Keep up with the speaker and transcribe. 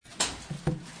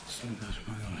بسم الله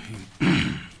الرحمن الرحيم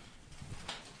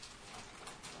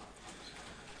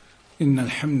إن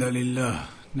الحمد لله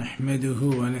نحمده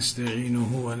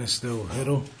ونستعينه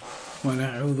ونستغفره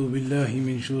ونعوذ بالله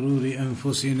من شرور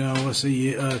أنفسنا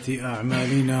وسيئات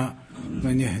أعمالنا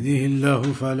من يهده الله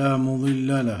فلا مضل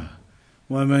له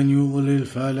ومن يضلل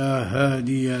فلا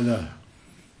هادي له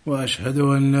وأشهد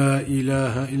أن لا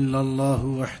إله إلا الله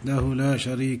وحده لا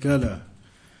شريك له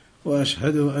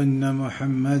وأشهد أن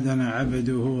محمدا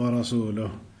عبده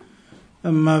ورسوله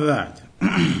أما بعد.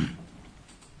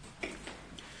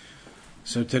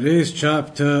 So today's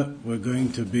chapter we're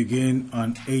going to begin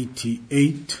on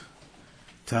 88.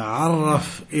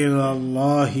 تعرف إلى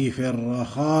الله في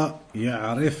الرخاء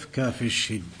يعرفك في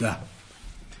الشدة.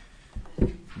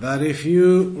 That if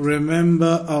you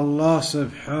remember Allah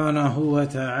subhanahu wa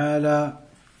ta'ala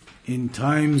in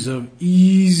times of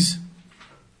ease,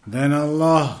 then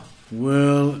Allah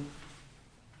will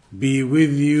be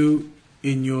with you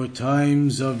in your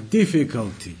times of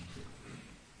difficulty.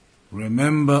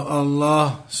 Remember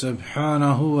Allah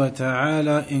subhanahu wa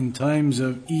ta'ala in times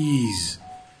of ease,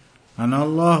 and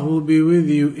Allah will be with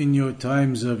you in your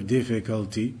times of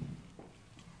difficulty.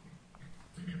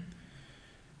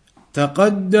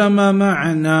 تقدم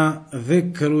معنا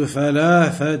ذكر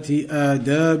ثلاثة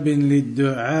آداب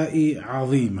للدعاء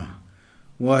عظيمة،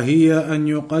 وهي أن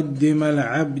يقدم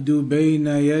العبد بين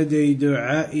يدي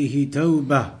دعائه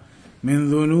توبة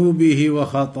من ذنوبه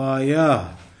وخطاياه،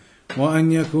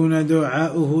 وأن يكون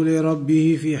دعاؤه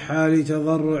لربه في حال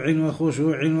تضرع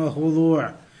وخشوع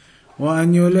وخضوع،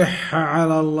 وأن يلح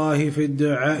على الله في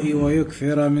الدعاء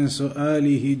ويكثر من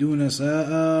سؤاله دون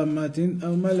سآمة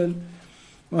أو ملل.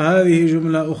 وهذه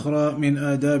جملة أخرى من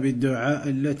آداب الدعاء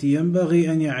التي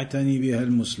ينبغي أن يعتني بها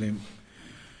المسلم.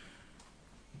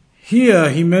 Here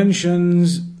he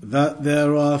mentions that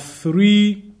there are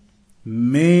three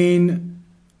main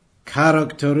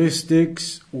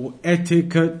characteristics or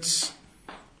etiquettes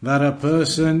that a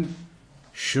person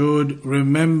should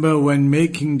remember when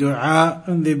making dua,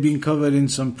 and they've been covered in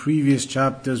some previous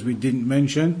chapters we didn't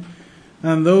mention.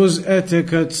 And those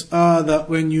etiquettes are that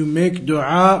when you make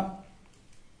dua,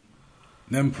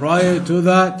 then prior to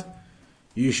that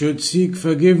you should seek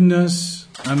forgiveness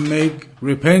and make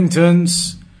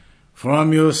repentance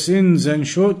from your sins and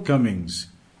shortcomings.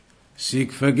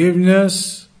 Seek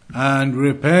forgiveness and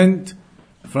repent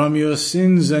from your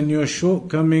sins and your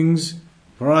shortcomings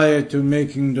prior to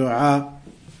making dua.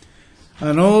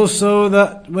 And also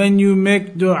that when you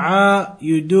make dua,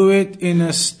 you do it in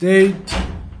a state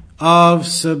of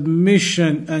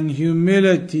submission and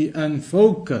humility and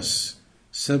focus,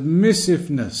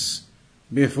 submissiveness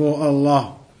before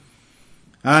Allah.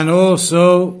 And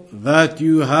also that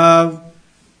you have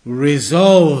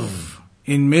resolve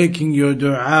in making your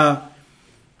dua,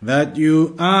 that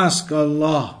you ask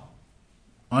Allah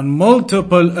on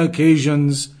multiple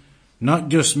occasions, not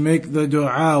just make the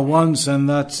dua once and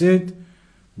that's it,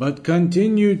 but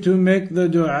continue to make the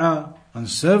dua on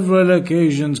several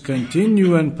occasions,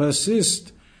 continue and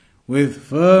persist with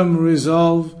firm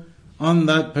resolve on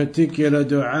that particular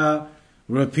dua,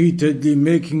 repeatedly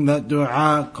making that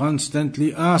dua,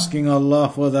 constantly asking Allah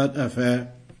for that affair.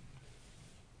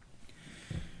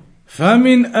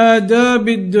 فمن آداب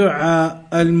الدعاء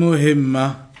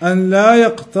المهمة أن لا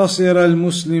يقتصر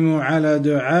المسلم على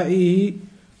دعائه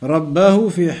ربه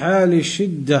في حال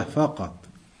الشدة فقط.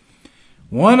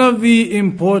 One of the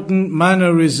important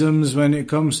mannerisms when it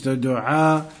comes to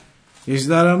dua is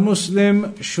that a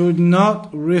Muslim should not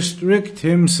restrict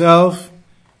himself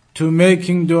to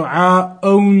making dua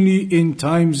only in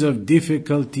times of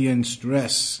difficulty and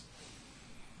stress.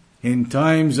 In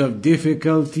times of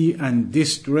difficulty and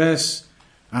distress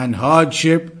and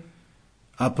hardship,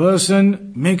 a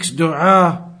person makes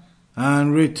dua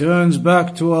and returns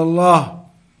back to Allah.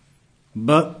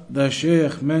 But the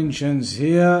Shaykh mentions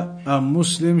here, a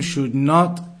Muslim should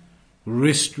not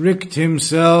restrict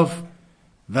himself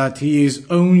that he is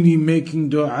only making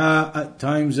dua at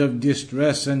times of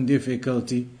distress and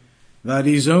difficulty, that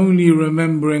he's only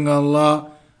remembering Allah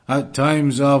at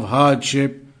times of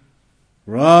hardship.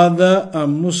 Rather, a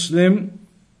Muslim,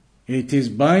 it is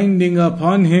binding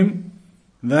upon him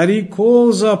that he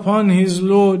calls upon his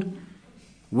Lord,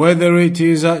 whether it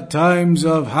is at times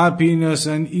of happiness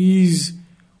and ease,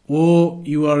 or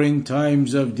you are in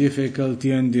times of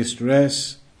difficulty and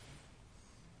distress,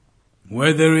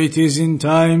 whether it is in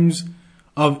times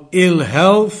of ill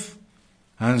health,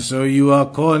 and so you are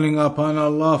calling upon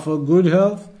Allah for good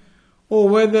health, or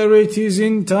whether it is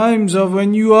in times of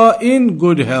when you are in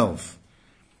good health.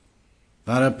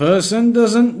 That a person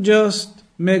doesn't just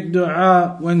make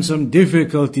dua when some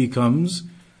difficulty comes,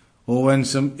 or when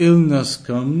some illness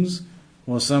comes,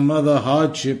 or some other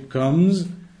hardship comes,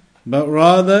 but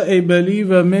rather a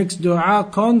believer makes dua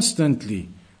constantly,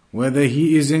 whether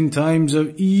he is in times of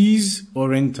ease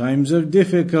or in times of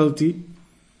difficulty.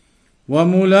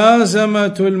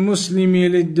 وَمُلَازَمَةُ الْمُسْلِمِ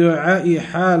لِلدُّعَاءِ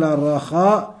حَالَ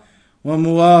الرَّخَاءِ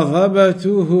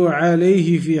وَمُوَاظَبَتُهُ عَلَيْهِ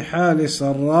فِي حَالِ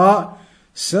السَّرَّاءِ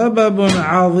سَبَبٌ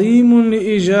عَظِيمٌ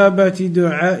لِإِجَابَةِ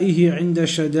دُعَائِهِ عِنْدَ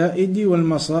الشَّدَائِدِ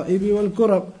وَالْمَصَائِبِ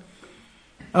وَالْكُرَبِ.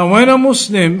 And when a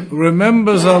Muslim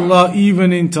remembers Allah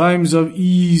even in times of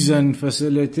ease and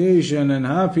facilitation and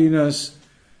happiness,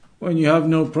 when you have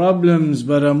no problems,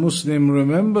 but a Muslim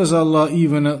remembers Allah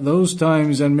even at those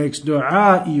times and makes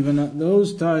dua even at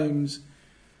those times,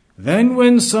 then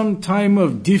when some time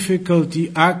of difficulty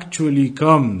actually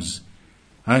comes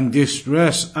and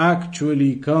distress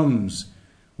actually comes,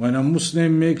 when a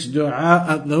Muslim makes dua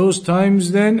at those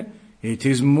times, then it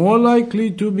is more likely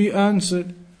to be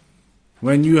answered.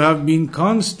 When you have been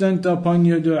constant upon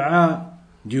your dua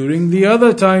during the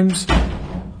other times,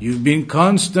 you've been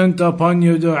constant upon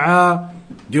your dua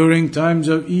during times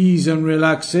of ease and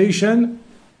relaxation,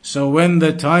 so when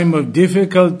the time of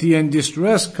difficulty and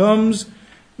distress comes,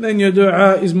 then your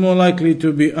dua is more likely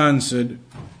to be answered.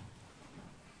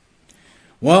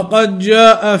 وَقَدْ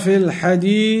جَاءَ فِي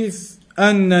الْحَدِيثِ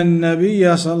أَنَّ النَّبِيَّ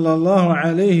صَلَّى اللَّهُ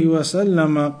عَلَيْهِ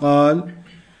وَسَلَّمَ قَالَ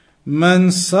من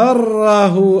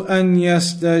سره أن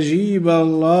يستجيب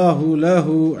الله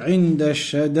له عند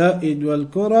الشدائد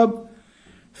والكرب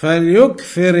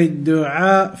فليكثر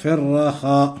الدعاء في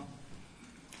الرخاء.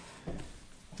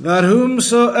 That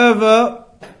whomsoever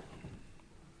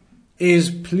is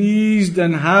pleased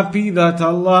and happy that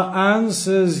Allah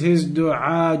answers his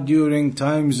dua during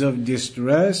times of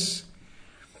distress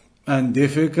and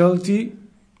difficulty,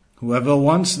 whoever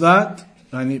wants that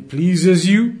and it pleases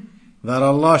you, that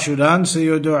Allah should answer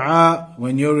your dua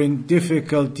when you're in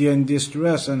difficulty and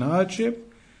distress and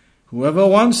hardship, whoever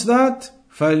wants that,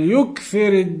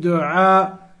 فَلْيُكْثِرِ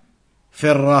الدُّعَاء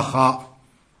فِي الرَّخَاء,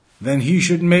 then he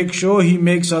should make sure he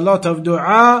makes a lot of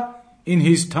dua in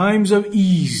his times of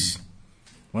ease,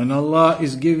 when Allah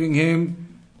is giving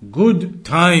him good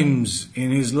times in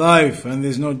his life and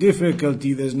there's no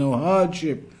difficulty, there's no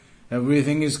hardship,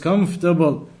 everything is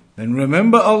comfortable, then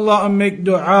remember Allah and make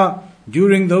dua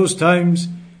during those times.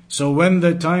 So when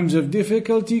the times of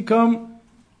difficulty come,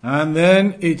 and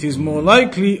then it is more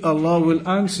likely Allah will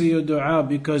answer your dua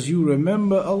because you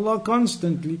remember Allah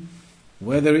constantly,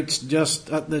 whether it's just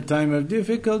at the time of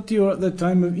difficulty or at the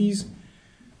time of ease.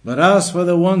 But as for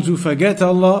the ones who forget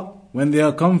Allah when they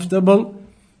are comfortable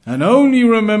and only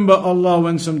remember Allah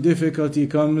when some difficulty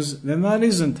comes, then that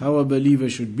isn't how a believer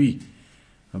should be.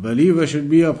 A believer should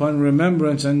be upon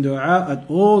remembrance and dua at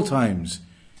all times.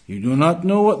 You do not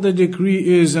know what the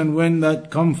decree is, and when that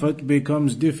comfort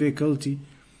becomes difficulty,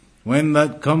 when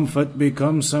that comfort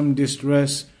becomes some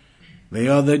distress, they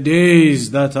are the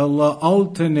days that Allah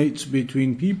alternates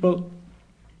between people.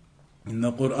 In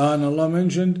the Quran Allah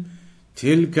mentioned,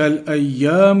 تِلْكَ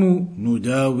الْأَيَّامُ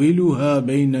نُدَاوِلُهَا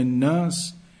بَيْنَ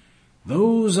النَّاسِ.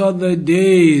 Those are the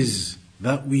days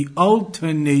that we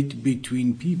alternate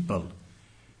between people.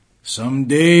 Some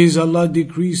days Allah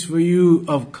decrees for you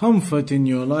of comfort in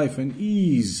your life and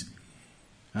ease,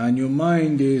 and your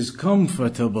mind is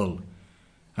comfortable.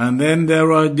 And then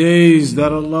there are days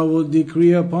that Allah will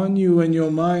decree upon you when your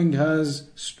mind has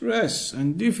stress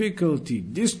and difficulty,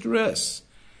 distress.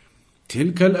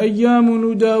 تِلْكَ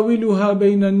الْأَيَّامُ نُدَاوِلُهَا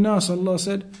بَيْنَ النَّاسِ. Allah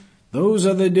said, those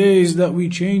are the days that we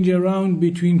change around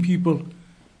between people.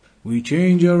 We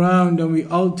change around and we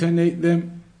alternate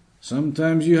them.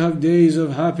 Sometimes you have days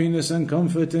of happiness and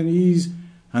comfort and ease,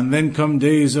 and then come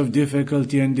days of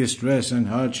difficulty and distress and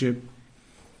hardship.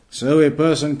 So a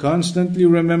person constantly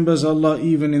remembers Allah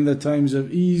even in the times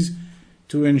of ease,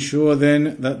 to ensure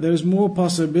then that there is more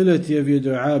possibility of your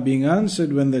dua being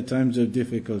answered when the times of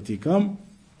difficulty come.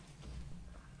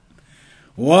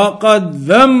 وَقَدْ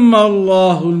ذَمَّ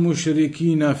اللَّهُ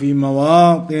الْمُشْرِكِينَ فِي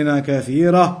مَوَاطِنَ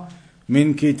كَثِيرَةٍ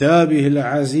من كتابه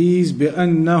العزيز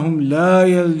بأنهم لا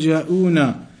يلجؤون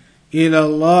إلى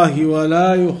الله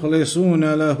ولا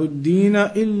يخلصون له الدين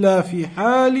إلا في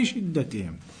حال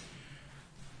شدتهم.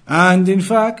 And in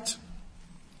fact,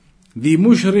 the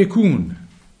mushrikun,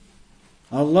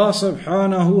 Allah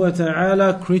subhanahu wa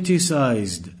ta'ala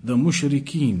criticized the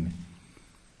mushrikeen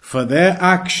for their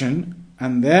action,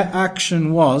 and their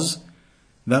action was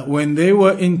that when they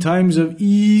were in times of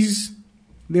ease,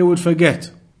 they would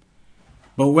forget.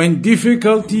 But when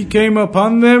difficulty came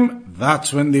upon them,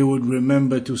 that's when they would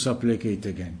remember to supplicate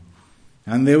again.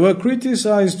 And they were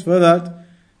criticized for that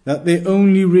they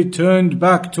only returned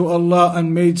back to Allah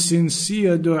and made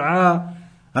sincere dua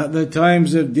at the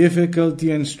times of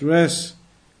difficulty and stress.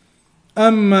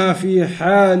 أما في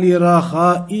حال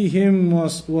رخائهم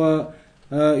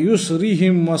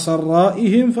ويسرهم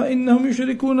وسرائهم فإنهم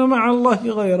يشركون مع الله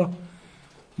غيره.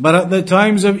 But at the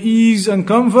times of ease and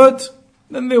comfort,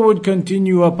 then they would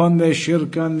continue upon their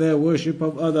shirk and their worship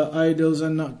of other idols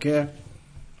and not care.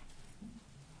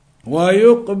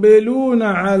 ويقبلون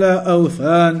على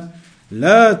أوثان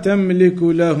لا تملك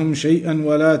لهم شيئا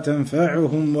ولا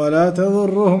تنفعهم ولا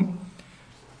تضرهم.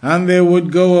 And they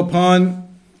would go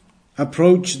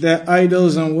approach their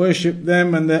idols and worship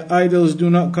them, and their idols do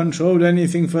not control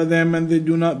anything for them, and they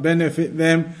do not benefit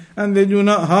them, and they do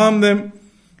not harm them.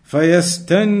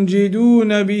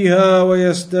 فَيَسْتَنْجِدُونَ بِهَا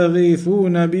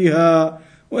وَيَسْتَغِيثُونَ بِهَا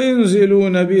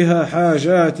وَيُنْزِلُونَ بِهَا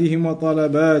حَاجَاتِهِمْ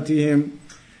وَطَلَبَاتِهِمْ.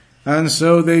 And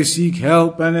so they seek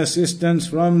help and assistance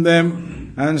from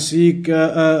them, and seek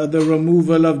the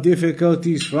removal of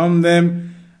difficulties from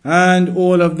them, and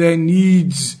all of their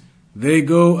needs they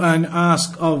go and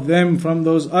ask of them from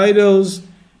those idols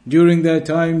during their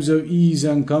times of ease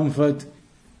and comfort.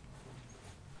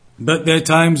 But their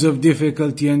times of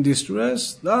difficulty and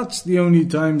distress, that's the only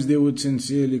times they would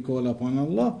sincerely call upon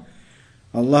Allah.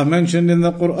 Allah mentioned in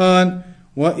the Quran,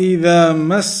 وَإِذَا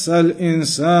مَسَّ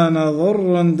الْإِنسَانَ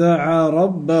ضَرٌّ دَعَى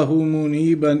رَبَّهُ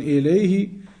مُنِيبًا إِلَيْهِ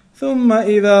ثُمَّ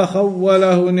إِذَا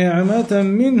خَوَّلَهُ نِعْمَةً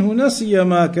مِّنْهُ نَسِيَ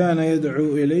مَا كَانَ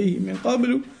يَدْعُو إِلَيْهِ مِنْ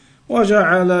قَبْلُ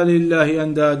وَجَعَلَ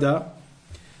لِلَّهِ أَنْدَادًا.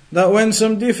 That when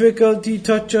some difficulty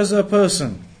touches a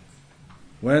person,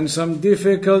 when some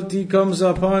difficulty comes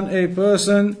upon a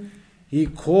person, he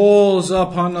calls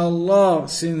upon Allah,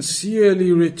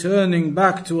 sincerely returning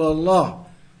back to Allah,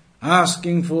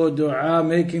 asking for dua,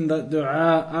 making that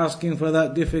dua, asking for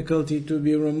that difficulty to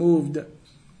be removed.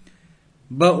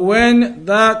 But when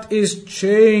that is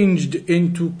changed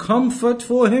into comfort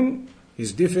for him,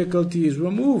 his difficulty is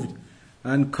removed,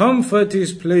 and comfort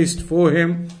is placed for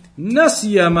him.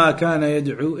 نَسِيَ مَا كَانَ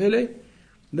يَدْعُو إِلَيْهِ.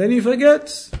 Then he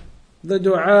forgets the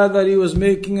dua that he was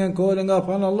making and calling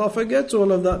upon Allah, forgets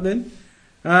all of that then,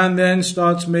 and then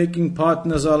starts making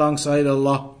partners alongside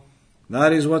Allah.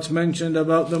 That is what's mentioned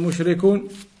about the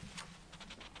mushrikun.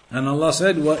 And Allah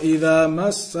said, وَإِذَا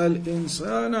مَسَّ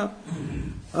الْإِنسَانَ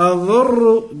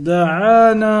الضُّرُّ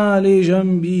دَعَانَا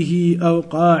لِجَنْبِهِ أَوْ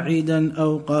قَاعِدًا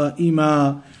أَوْ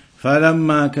قَائِمًا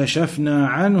فَلَمَّا كَشَفْنَا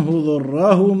عَنْهُ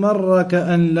ضُرَّهُ مَرَّ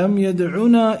كَأَنْ لَمْ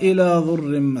يَدْعُنَا إِلَى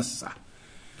ضُرٍّ مَسَّهُ.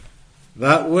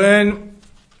 That when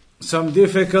some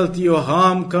difficulty or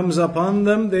harm comes upon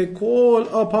them, they call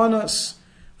upon us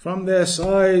from their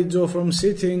sides or from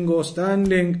sitting or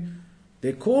standing.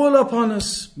 They call upon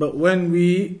us, but when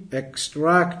we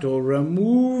extract or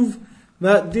remove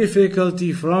that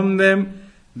difficulty from them,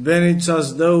 then it's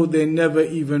as though they never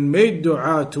even made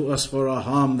dua to us for a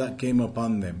harm that came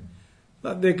upon them.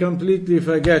 That they completely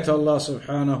forget Allah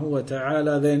subhanahu wa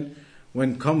ta'ala then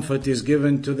when comfort is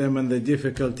given to them and the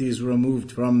difficulty is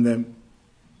removed from them.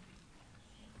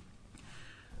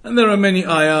 And there are many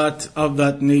ayat of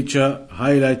that nature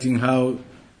highlighting how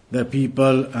the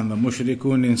people and the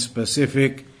mushrikun in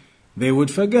specific, they would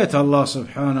forget Allah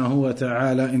subhanahu wa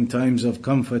ta'ala in times of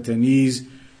comfort and ease,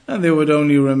 and they would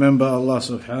only remember Allah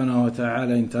subhanahu wa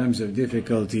ta'ala in times of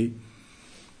difficulty.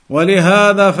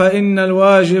 وَلِهَذَا فَإِنَّ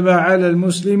الْوَاجِبَ عَلَى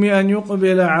الْمُسْلِمِ أَنْ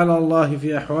يُقْبِلَ عَلَى اللَّهِ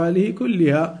فِي أَحْوَالِهِ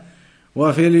كُلِّهَا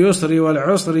وفي اليسر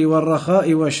والعسر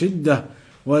والرخاء والشدة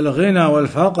والغنى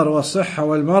والفقر والصحة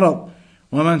والمرض.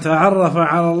 ومن تعرف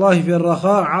على الله في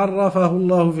الرخاء عرفه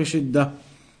الله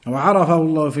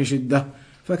في شدة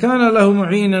فكان له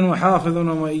معينا وحافظا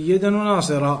ومؤيدا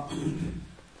وناصرا.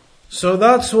 So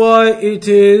that's why it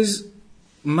is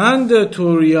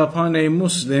mandatory upon a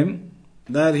Muslim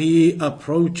that he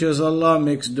approaches Allah,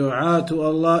 makes dua to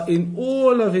Allah in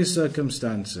all of his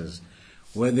circumstances.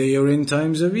 Whether you're in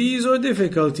times of ease or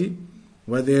difficulty,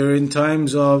 whether you're in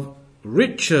times of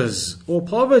riches or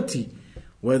poverty,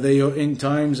 whether you're in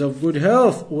times of good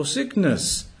health or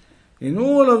sickness, in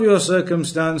all of your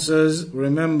circumstances,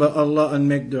 remember Allah and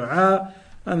make dua.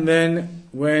 And then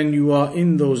when you are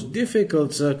in those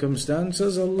difficult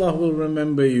circumstances, Allah will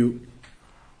remember you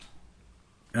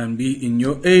and be in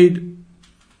your aid.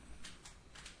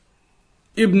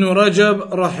 Ibn Rajab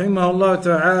rahimahullah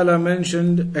ta'ala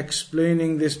mentioned,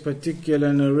 explaining this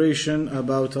particular narration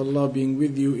about Allah being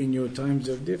with you in your times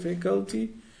of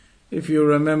difficulty. If you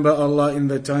remember Allah in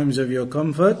the times of your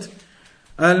comfort,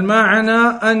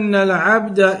 المعنى أن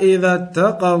العبد إذا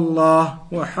اتقى الله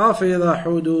وحفظ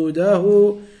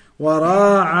حدوده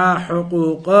وراعى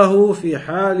حقوقه في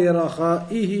حال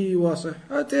رخائه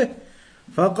وصحته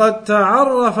فقد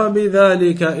تعرف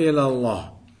بذلك إلى الله.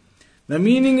 The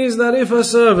meaning is that if a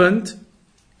servant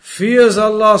fears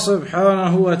Allah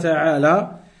subhanahu wa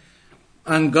ta'ala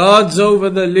and guards over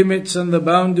the limits and the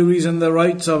boundaries and the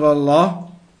rights of Allah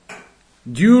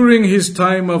during his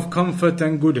time of comfort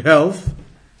and good health,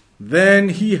 then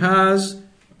he has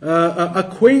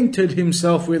acquainted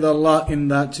himself with Allah in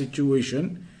that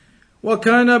situation.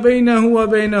 وَكَانَ بَيْنَهُ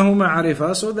وَبَيْنَهُ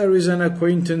مَعْرِفَةٌ, so there is an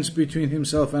acquaintance between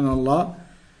himself and Allah.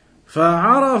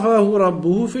 فَعَرَفَهُ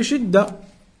رَبُّهُ فِي شِدَّةٍ,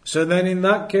 so then in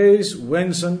that case,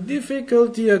 when some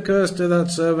difficulty occurs to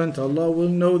that servant, Allah will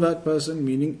know that person,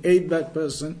 meaning aid that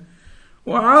person.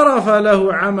 وَعَرَفَ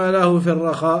لَهُ عَمَلَهُ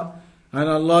فِي الرَّخَاءِ, and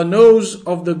Allah knows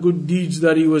of the good deeds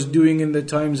that he was doing in the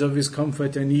times of his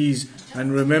comfort and ease,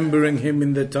 and remembering him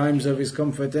in the times of his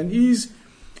comfort and ease.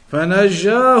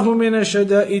 فَنَجَّاهُ مِنَ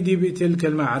الشَّدَائِدِ بِتِلْكَ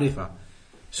الْمَعْرِفَةِ,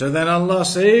 so then Allah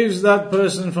saves that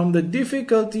person from the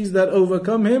difficulties that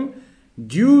overcome him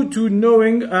due to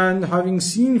knowing and having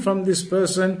seen from this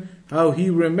person how he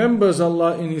remembers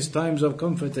Allah in his times of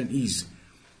comfort and ease.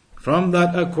 From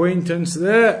that acquaintance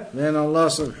there, then Allah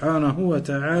subhanahu wa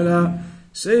ta'ala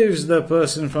saves the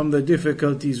person from the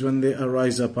difficulties when they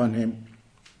arise upon him.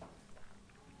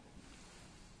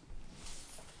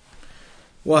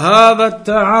 وهذا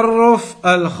التعرف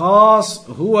الخاص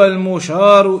هو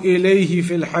المشار إليه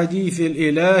في الحديث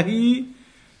الإلهي,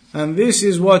 and this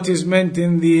is what is meant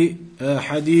in the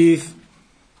hadith,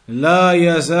 لا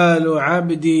يزال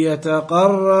عبدي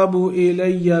يتقرب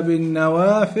إلي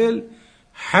بالنوافل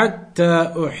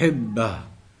حتى أحبه,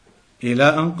 إلى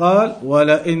أن قال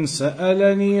ولئن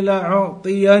سألني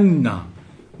لأعطينه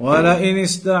ولئن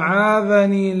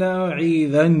استعاذني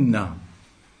لأعيذنه,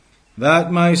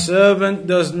 that my servant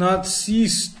does not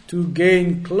cease to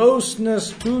gain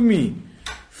closeness to me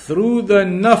through the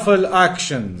nafal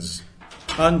actions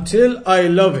until I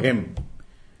love him.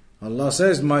 Allah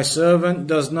says, my servant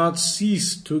does not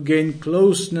cease to gain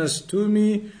closeness to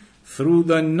me through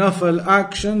the nafal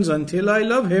actions until I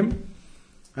love him.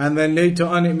 And then later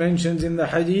on it mentions in the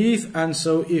hadith, and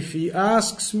so if he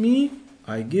asks me,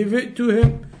 I give it to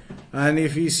him, and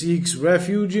if he seeks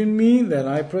refuge in me, then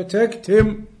I protect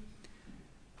him.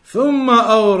 ثم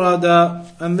أورد,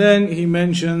 and then he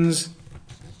mentions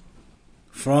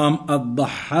from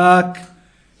الضحاك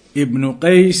ibn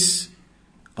Qais,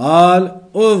 قال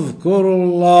اذكروا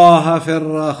الله في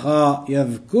الرخاء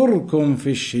يذكركم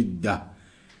في الشدة,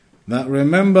 that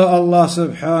remember Allah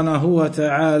subhanahu wa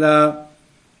ta'ala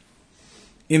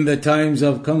in the times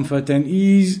of comfort and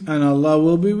ease, and Allah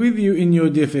will be with you in your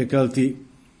difficulty.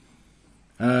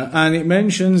 And it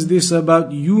mentions this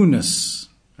about Yunus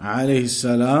alayhi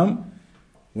salam,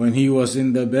 when he was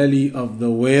in the belly of the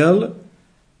whale.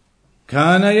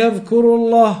 كان يذكر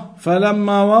الله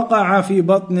فلما وقع في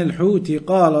بطن الحوت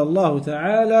قال الله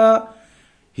تعالى,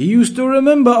 he used to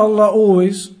remember Allah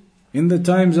always in the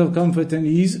times of comfort and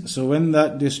ease. So when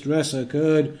that distress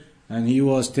occurred and he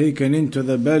was taken into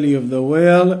the belly of the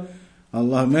whale,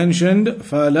 Allah mentioned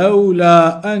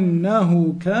فلولا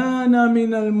أنه كان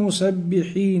من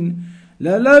المسبحين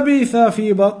للبث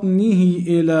في بطنه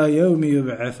إلى يوم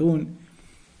يبعثون.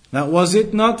 Now, was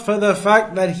it not for the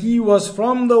fact that he was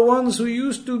from the ones who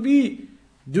used to be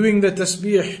doing the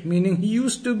tasbih, meaning he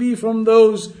used to be from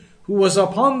those who was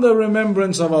upon the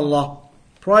remembrance of Allah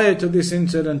prior to this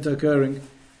incident occurring,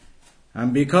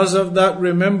 and because of that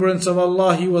remembrance of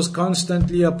Allah he was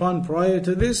constantly upon prior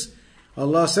to this,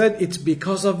 Allah said it's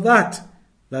because of that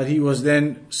he was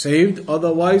then saved.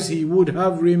 Otherwise he would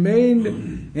have remained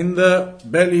in the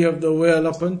belly of the whale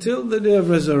up until the day of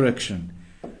resurrection.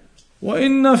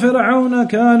 وَإِنَّ فِرْعَوْنَ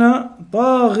كَانَ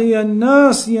طَاغِيًا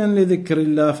نَاسِيًا لِذِكْرِ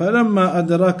اللَّهِ فَلَمَّا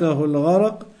أَدْرَكَهُ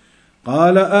الْغَرَقُ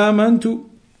قَالَ آمَنْتُ.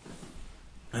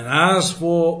 And as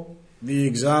for the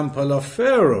example of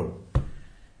Pharaoh,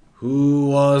 who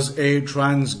was a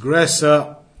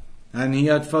transgressor and he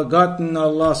had forgotten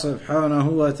Allah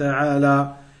subhanahu wa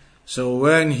ta'ala, so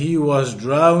when he was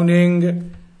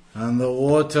drowning and the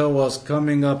water was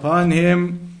coming upon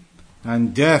him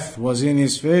and death was in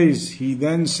his face, he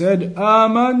then said,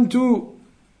 Amantu,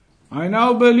 I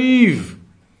now believe.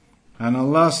 And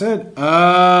Allah said,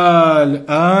 Al-ana,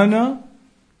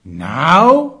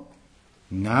 now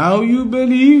you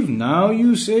believe, now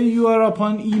you say you are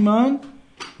upon Iman.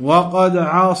 وَقَدْ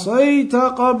عَصَيْتَ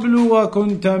قَبْلُ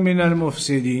وَكُنْتَ مِنَ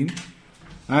الْمُفْسِدِينَ,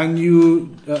 and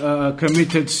you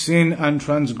committed sin and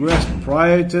transgressed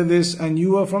prior to this, and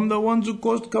you are from the ones who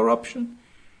caused corruption.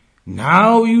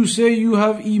 Now you say you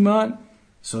have Iman.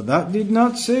 So that did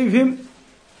not save him.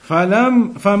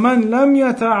 فَمَنْ لَمْ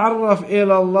يَتَعَرَّفْ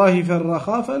إِلَى اللَّهِ فِي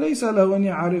الرَّخَاءِ فَلَيْسَ لَهُ أَنْ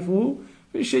يَعْرِفُهُ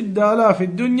فِي الشِّدَّةِ لَا فِي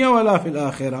الدُّنْيَا وَلَا فِي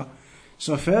الْآخِرَةِ.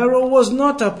 So Pharaoh was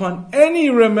not upon any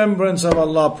remembrance of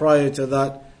Allah prior to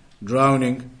that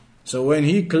drowning. So when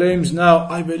he claims now,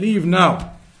 I believe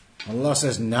now, Allah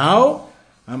says now,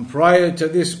 and prior to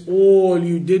this all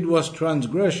you did was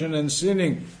transgression and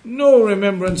sinning, no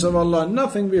remembrance of Allah,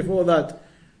 nothing before that.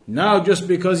 Now just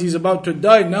because he's about to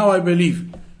die, now I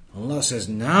believe. Allah says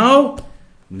now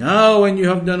when you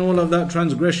have done all of that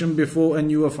transgression before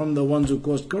and you were from the ones who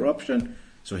caused corruption,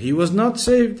 so he was not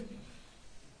saved.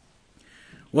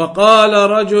 وَقَالَ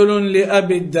رَجُلٌ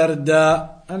لِأَبِي الدَّرْدَاءِ,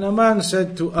 and a man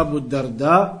said to Abu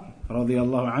Darda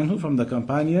radiyallahu anhu from the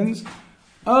companions,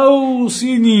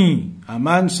 أوصني, a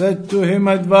man said to him,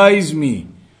 advise me,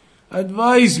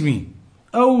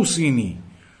 أوصني.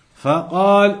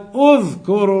 فقال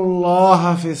اذكر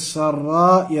الله في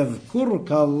السراء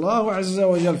يذكرك الله عز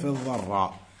وجل في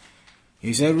الضراء.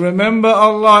 He said, remember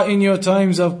Allah in your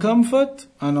times of comfort,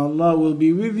 and Allah will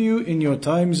be with you in your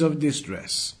times of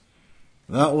distress.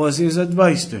 That was his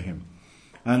advice to him.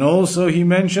 And also he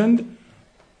mentioned,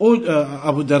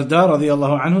 Abu Darda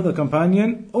radiyallahu anhu, the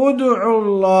companion, ادعوا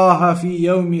الله في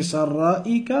يوم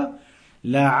سرائك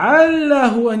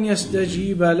لعله أن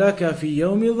يستجيب لك في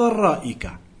يوم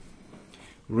ضرائك.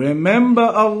 Remember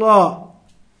Allah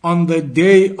on the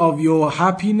day of your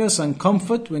happiness and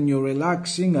comfort, when you're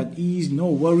relaxing, at ease, no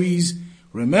worries.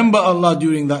 Remember Allah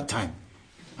during that time.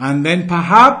 And then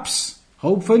perhaps,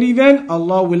 hopefully then,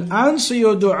 Allah will answer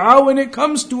your dua when it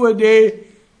comes to a day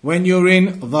when you're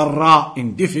in dharra,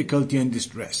 in difficulty and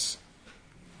distress.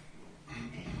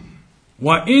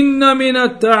 وَإِنَّ مِنَ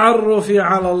التَّعَرُّفِ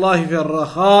عَلَى اللَّهِ فِي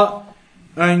الرَّخَاءِ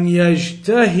أَنْ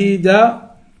يَجْتَهِدَ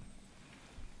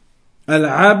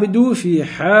العبد في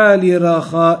حال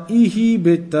رخائه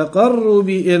بالتقرب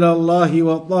إلى الله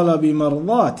وطلب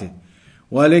مرضاته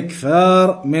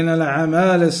والإكثار من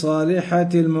الأعمال الصالحة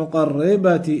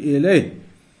المقربة إليه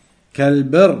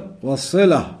كالبر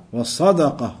والصلة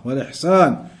والصدقة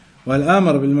والإحسان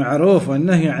والأمر بالمعروف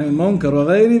والنهي عن المنكر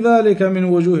وغير ذلك من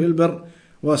وجوه البر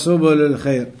وسبل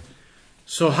الخير.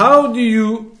 So how do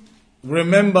you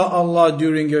remember Allah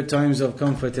during your times of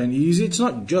comfort and ease? It's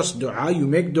not just dua. You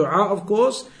make dua, of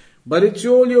course, but it's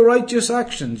all your righteous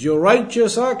actions. Your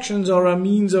righteous actions are a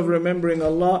means of remembering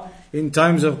Allah in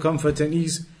times of comfort and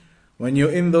ease. When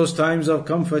you're in those times of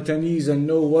comfort and ease and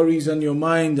no worries on your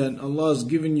mind, and Allah has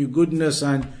given you goodness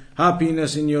and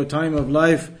happiness in your time of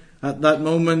life at that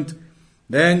moment,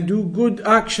 then do good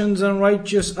actions and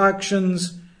righteous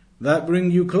actions that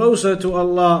bring you closer to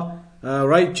Allah.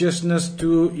 Righteousness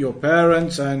to your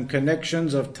parents and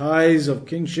connections of ties of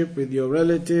kinship with your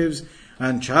relatives,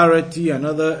 and charity and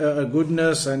other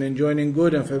goodness, and enjoining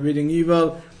good and forbidding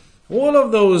evil. All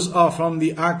of those are from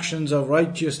the actions of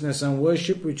righteousness and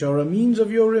worship, which are a means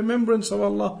of your remembrance of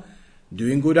Allah.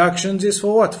 Doing good actions is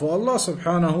for what? For Allah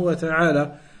subhanahu wa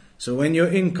ta'ala. So when you're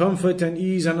in comfort and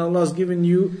ease and Allah has given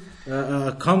you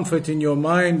comfort in your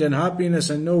mind and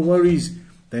happiness and no worries,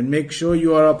 then make sure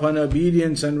you are upon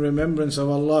obedience and remembrance of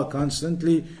Allah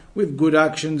constantly, with good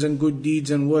actions and good deeds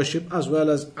and worship, as well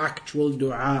as actual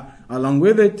dua along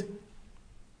with it.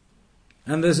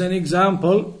 And there's an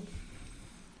example,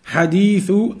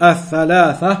 حديث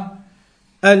الثلاثة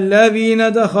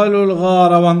الذين دخلوا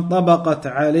الغار وانطبقت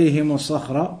عليهم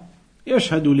الصخرة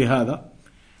يشهد لهذا.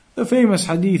 The famous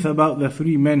hadith about the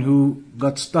three men who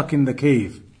got stuck in the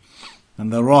cave,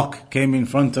 and the rock came in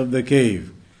front of the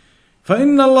cave.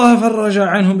 فإن الله فرج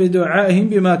عنهم بدعائهم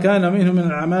بما كان منهم من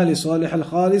الأعمال الصالحة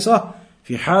الخالصة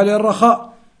في حال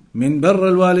الرخاء من بر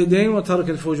الوالدين وترك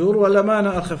الفجور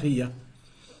والأمانة الخفية.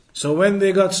 So when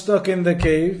they got stuck in the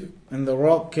cave and the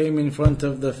rock came in front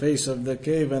of the face of the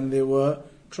cave and they were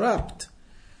trapped,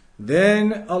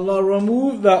 then Allah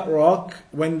removed that rock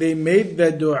when they made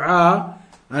the dua,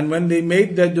 and when they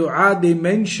made the dua they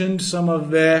mentioned some of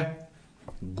their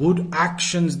good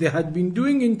actions they had been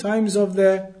doing in times of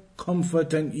their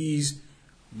comfort and ease,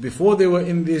 before they were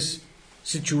in this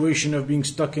situation of being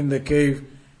stuck in the cave.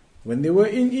 When they were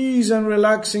in ease and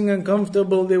relaxing and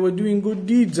comfortable, they were doing good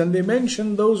deeds, and they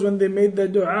mentioned those when they made their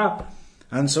dua.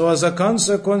 And so as a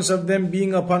consequence of them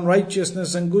being upon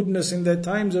righteousness and goodness in their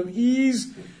times of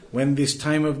ease, when this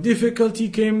time of difficulty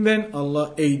came, then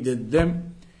Allah aided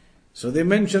them. So they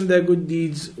mentioned their good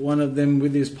deeds, one of them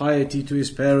with his piety to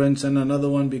his parents, and another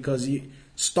one because he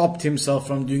stopped himself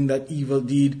from doing that evil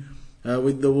deed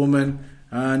with the woman,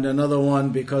 and another one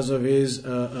because of his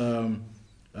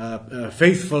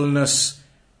faithfulness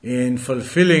in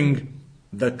fulfilling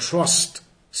the trust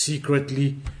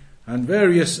secretly, and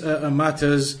various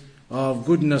matters of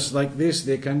goodness like this.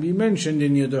 They can be mentioned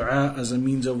in your dua as a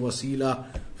means of wasila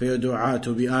for your dua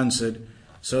to be answered.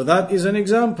 So that is an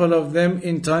example of them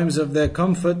in times of their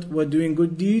comfort were doing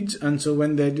good deeds, and so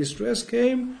when their distress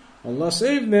came, Allah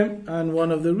saved them, and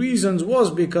one of the reasons was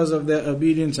because of their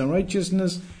obedience and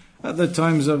righteousness at the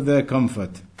times of their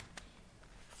comfort.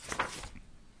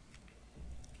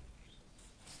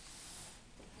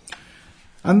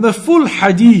 And the full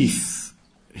hadith,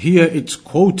 here it's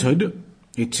quoted,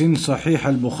 it's in Sahih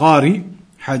al-Bukhari,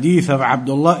 hadith of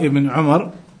Abdullah ibn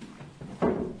Umar,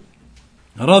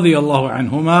 رضي الله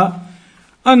عنهما,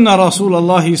 أن رسول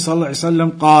الله صلى الله عليه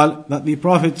وسلم قال, that the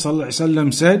Prophet صلى الله عليه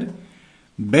وسلم said,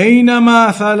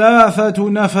 بينما ثلاثة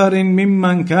نفر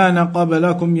ممن كان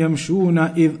قبلكم يمشون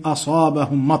إذ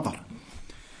أصابهم مطر.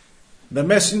 The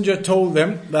messenger told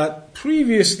them that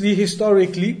previously,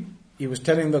 historically, he was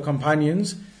telling the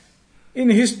companions, in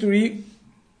history,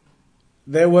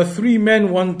 there were three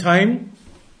men one time,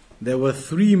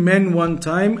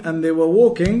 and they were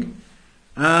walking,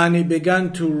 and it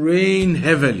began to rain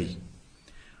heavily.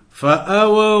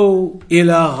 فَأَوَوْا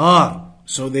إِلَى غَارٍ.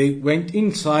 So they went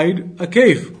inside a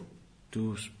cave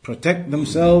to protect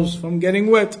themselves from getting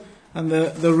wet and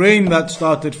the rain that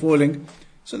started falling.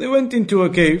 So they went into a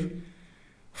cave.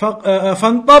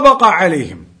 فَانْطَبَقَ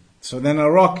عَلَيْهِمْ. So then a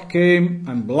rock came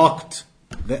and blocked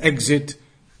the exit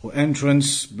or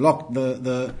entrance, blocked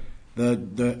the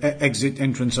exit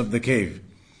entrance of the cave.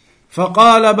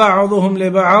 فَقَالَ بَعْضُهُمْ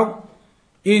لِبَعْضٍ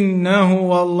إِنَّهُ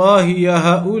وَاللَّهِ يَا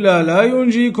هَؤُلَا لَا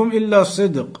يُنْجِيكُمْ إِلَّا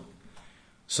الصِّدْقِ.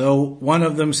 So one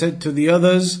of them said to the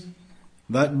others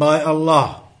that by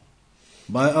Allah,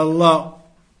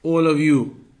 all of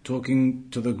you, talking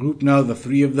to the group now, the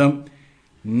three of them,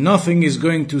 nothing is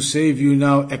going to save you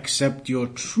now except your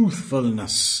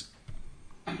truthfulness.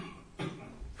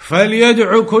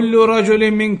 فَلْيَدْعُ كُلُّ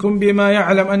رَجُلٍ مِّنْكُمْ بِمَا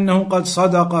يَعْلَمْ أَنَّهُ قَدْ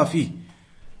صَدَقَ فِيهِ.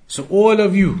 So all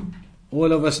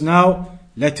of us now,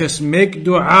 let us make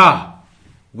dua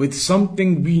with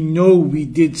something we know we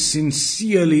did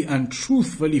sincerely and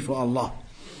truthfully for Allah.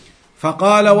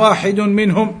 فَقَالَ وَاحِدٌ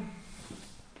مِّنْهُمْ.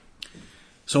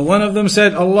 So one of them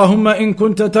said, اللهم إن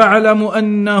كنت تعلم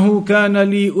أنه كان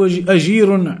لي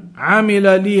أجير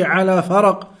عمل لي على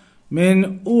فرق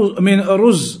من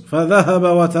رز فذهب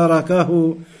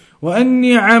وتركه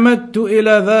وأني عمدت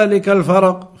إلى ذلك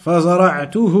الفرق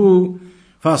فزرعته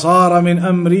فصار من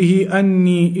أمره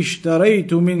أني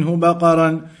اشتريت منه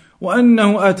بقرا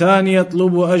وأنه أتاني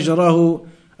يطلب أجره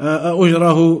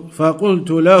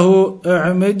فقلت له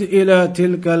اعمد إلى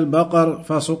تلك البقر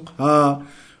فسقها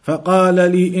فقال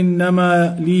لي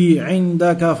إنما لي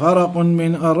عندك فرق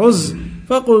من أرز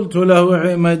فقلت له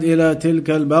اعمد إلى تلك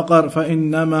البقر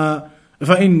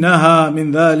فإنها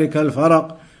من ذلك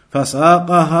الفرق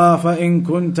فساقها فإن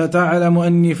كنت تعلم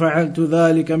أني فعلت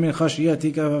ذلك من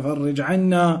خشيتك ففرج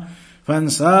عنا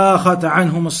فانساخت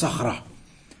عنهم الصخرة.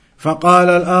 فقال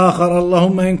الآخر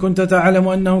اللهم إن كنت تعلم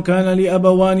أنه كان لي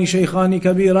أبوان شيخان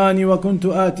كبيران وكنت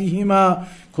آتيهما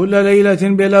كل ليلة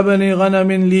بلبن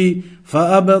غنم لي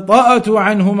فأبطأت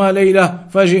عنهما ليلة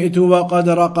فجئت وقد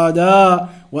رقدا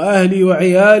وأهلي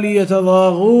وعيالي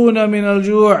يتضاغون من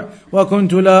الجوع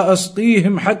وكنت لا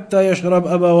أسقيهم حتى يشرب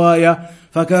أبواي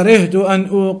فكرهت أن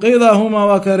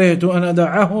أوقظهما وكرهت أن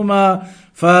أدعهما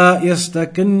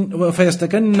فيستكن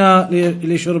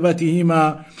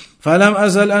لشربتهما فلم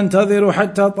أزل أنتظر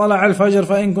حتى طلع الفجر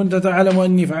فإن كنت تعلم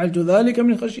أني فعلت ذلك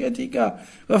من خشيتك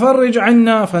ففرج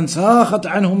عنا فانساخت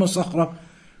عنهم الصخرة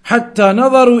حتى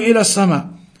نظروا إلى السماء.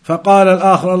 فقال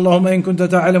الآخر اللهم إن كنت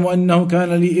تعلم أنه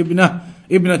كان لي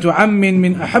ابنة عم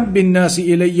من أحب الناس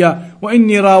إلي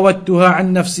وإني راودتها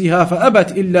عن نفسها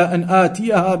فأبت إلا أن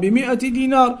آتيها ب100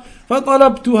 دينار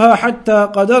فطلبتها حتى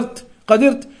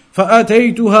قدرت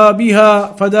فأتيتها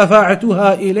بها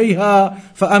فدفعتها إليها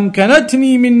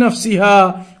فأمكنتني من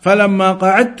نفسها فلما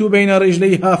قعدت بين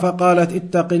رجليها فقالت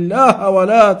اتق الله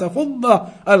ولا تفض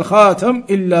الخاتم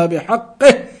إلا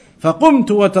بحقه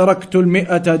فقمت وتركت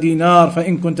 100 دينار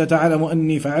فإن كنت تعلم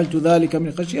أني فعلت ذلك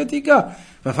من خشيتك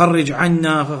ففرج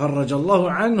عنا ففرج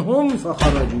الله عنهم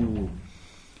فخرجوا.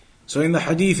 So in the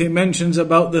hadith it mentions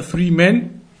about the three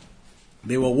men.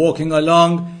 They were walking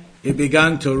along, it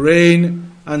began to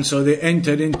rain, and so they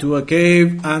entered into a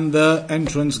cave and the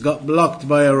entrance got blocked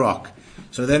by a rock.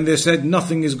 So then they said,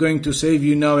 nothing is going to save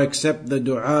you now except the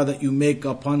dua that you make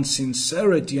upon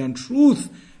sincerity and truth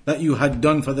that you had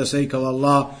done for the sake of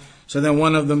Allah. So then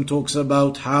one of them talks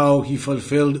about how he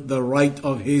fulfilled the right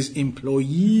of his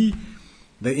employee,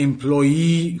 the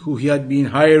employee who he had been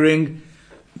hiring,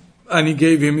 and he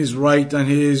gave him his right and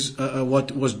his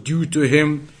what was due to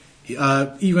him,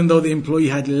 even though the employee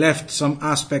had left some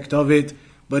aspect of it.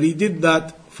 But he did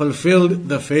that, fulfilled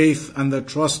the faith and the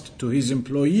trust to his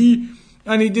employee,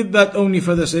 and he did that only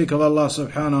for the sake of Allah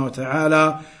subhanahu wa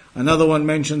ta'ala. Another one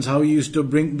mentions how he used to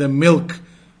bring the milk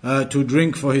to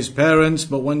drink for his parents,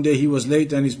 but one day he was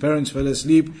late and his parents fell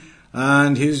asleep,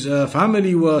 and his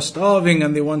family were starving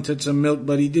and they wanted some milk,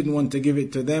 but he didn't want to give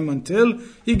it to them until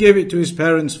he gave it to his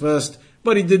parents first.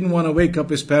 But he didn't want to wake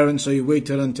up his parents, so he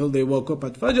waited until they woke up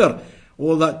at Fajr.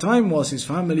 All that time was his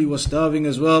family was starving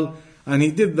as well, and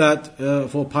he did that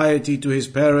for piety to his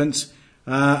parents,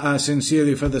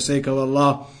 sincerely for the sake of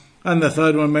Allah. And the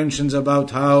third one mentions about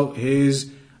how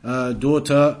his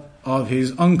daughter of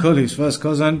his uncle, his first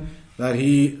cousin, that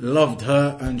he loved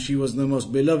her and she was the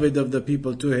most beloved of the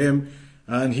people to him,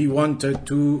 and he wanted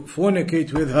to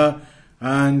fornicate with her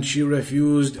and she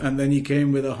refused, and then he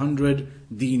came with 100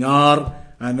 dinar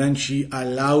and then she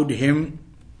allowed him.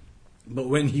 But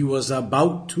when he was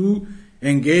about to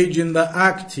engage in the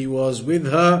act, he was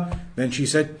with her, then she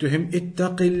said to him,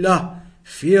 Ittaqillah,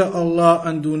 fear Allah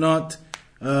and do not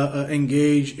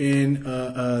engage in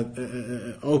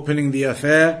opening the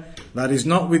affair. That is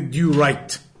not with due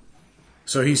right.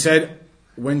 So he said,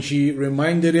 when she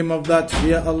reminded him of that,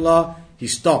 fear Allah, he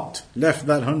stopped, left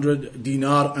that 100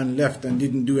 dinar and left and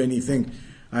didn't do anything.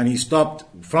 And he stopped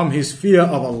from his fear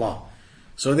of Allah.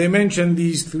 So they mentioned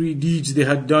these 3 deeds they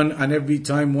had done, and every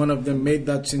time one of them made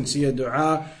that sincere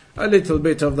dua, a little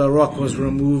bit of the rock was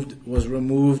removed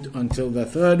until the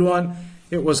third one,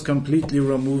 it was completely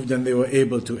removed and they were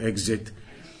able to exit.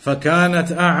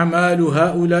 فكانت أعمال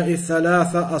هؤلاء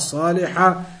الثلاثة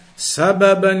الصالحة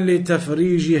سببا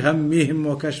لتفريج همهم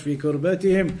وكشف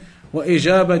كربتهم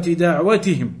وإجابة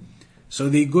دعوتهم. So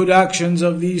the good actions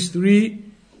of these 3,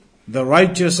 the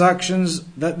righteous actions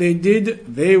that they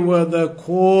did, they were the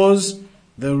cause,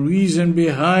 the reason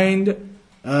behind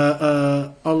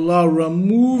Allah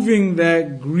removing their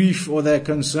grief or their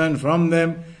concern from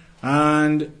them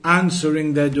and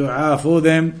answering their dua for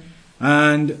them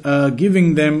and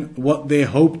giving them what they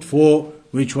hoped for,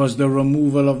 which was the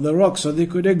removal of the rock so they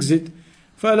could exit.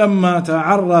 فَلَمَّا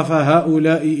تَعَرَّفَ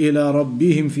هَؤُلَاءِ إِلَىٰ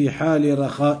رَبِّهِمْ فِي حَالِ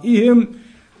رَخَائِهِمْ.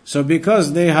 So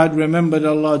because they had remembered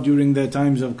Allah during their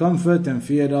times of comfort and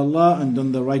feared Allah and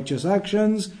done the righteous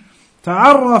actions,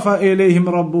 تَعَرَّفَ إِلَيْهِمْ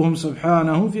رَبُّهُمْ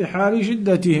سُبْحَانَهُ فِي حَالِ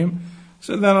شِدَّتِهِمْ.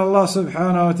 So then Allah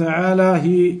subhanahu wa ta'ala,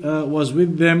 He was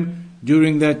with them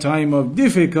during their time of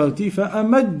difficulty.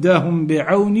 فَأَمَدَّهُمْ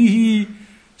بِعَوْنِهِ.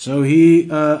 So He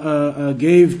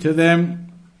gave to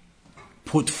them,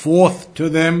 put forth to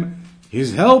them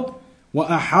His help.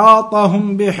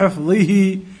 وَأَحَاطَهُمْ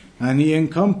بِحِفْظِهِ. And He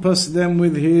encompassed them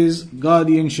with His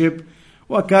guardianship.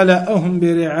 وَكَلَأَهُمْ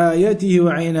بِرِعَايَتِهِ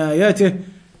وَعِنَايَتِهِ.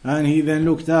 And He then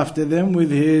looked after them with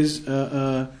His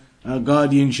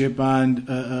guardianship and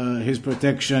His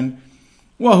protection.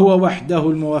 وَهُوَ وَحْدَهُ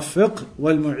الْمُوَفِّقُ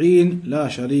وَالْمُعِينُ لَا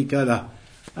شَرِيكَ لَهُ.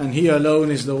 And He alone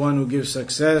is the one who gives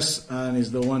success and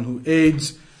is the one who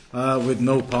aids with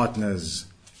no partners.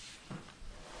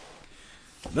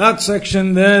 That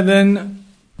section there then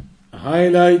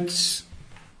highlights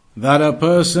that a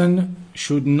person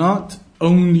should not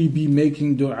only be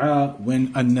making dua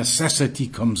when a necessity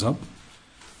comes up,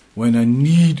 when a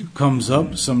need comes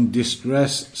up, some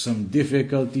distress, some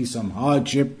difficulty, some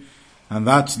hardship, and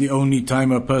that's the only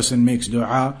time a person makes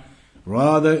dua.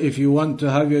 Rather, if you want to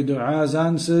have your du'as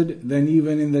answered, then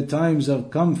even in the times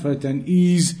of comfort and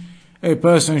ease, a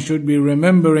person should be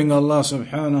remembering Allah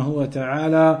subhanahu wa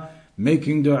ta'ala,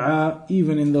 making dua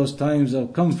even in those times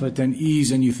of comfort and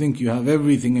ease, and you think you have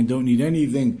everything and don't need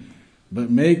anything.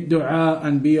 But make dua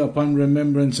and be upon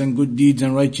remembrance and good deeds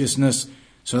and righteousness,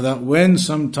 so that when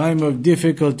some time of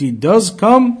difficulty does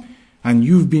come, and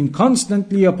you've been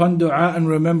constantly upon dua and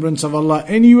remembrance of Allah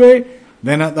anyway,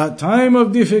 then at that time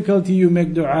of difficulty you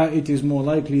make dua, it is more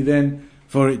likely then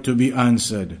for it to be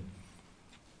answered.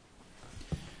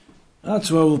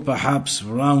 That's where we'll perhaps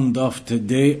round off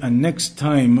today, and next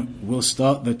time we'll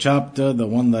start the chapter, the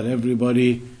one that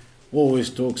everybody always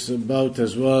talks about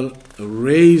as well,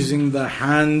 raising the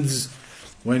hands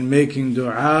when making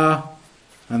dua,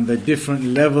 and the different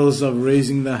levels of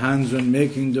raising the hands when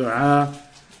making dua,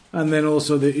 and then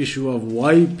also the issue of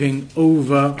wiping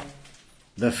over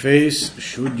the face.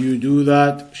 Should you do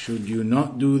that? Should you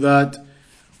not do that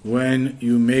when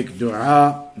you make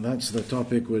dua? That's the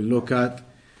topic we'll look at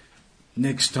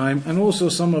next time. And also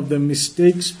some of the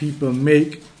mistakes people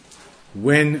make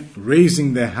when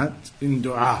raising their hands in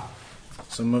dua.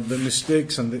 Some of the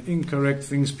mistakes and the incorrect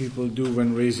things people do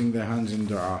when raising their hands in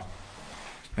dua.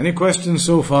 Any questions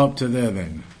so far up to there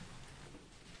then?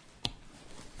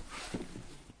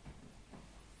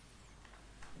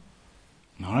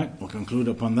 Alright, we'll conclude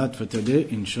upon that for today.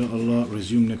 Inshallah,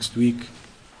 resume next week,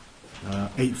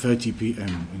 8:30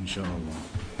 p.m. Inshallah.